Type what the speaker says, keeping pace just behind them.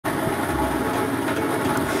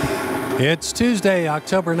It's Tuesday,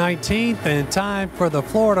 October 19th, and time for the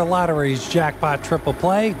Florida Lottery's Jackpot Triple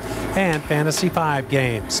Play and Fantasy 5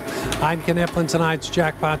 games. I'm Ken Eflin. Tonight's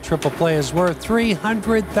Jackpot Triple Play is worth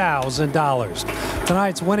 $300,000.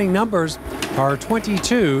 Tonight's winning numbers are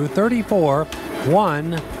 22, 34,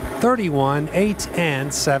 1, 31, 8,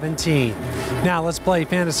 and 17. Now let's play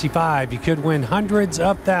Fantasy 5. You could win hundreds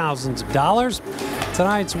of thousands of dollars.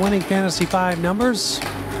 Tonight's winning Fantasy 5 numbers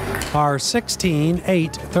are 16,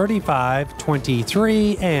 8, 35,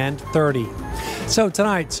 23, and 30. So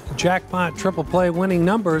tonight's Jackpot Triple Play winning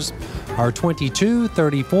numbers are 22,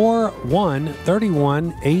 34, 1,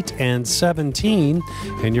 31, 8, and 17.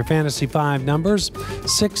 And your Fantasy 5 numbers,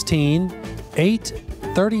 16, 8,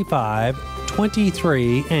 35,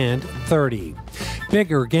 23, and 30.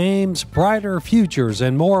 Bigger games, brighter futures,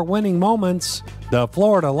 and more winning moments. The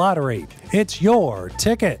Florida Lottery. It's your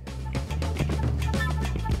ticket.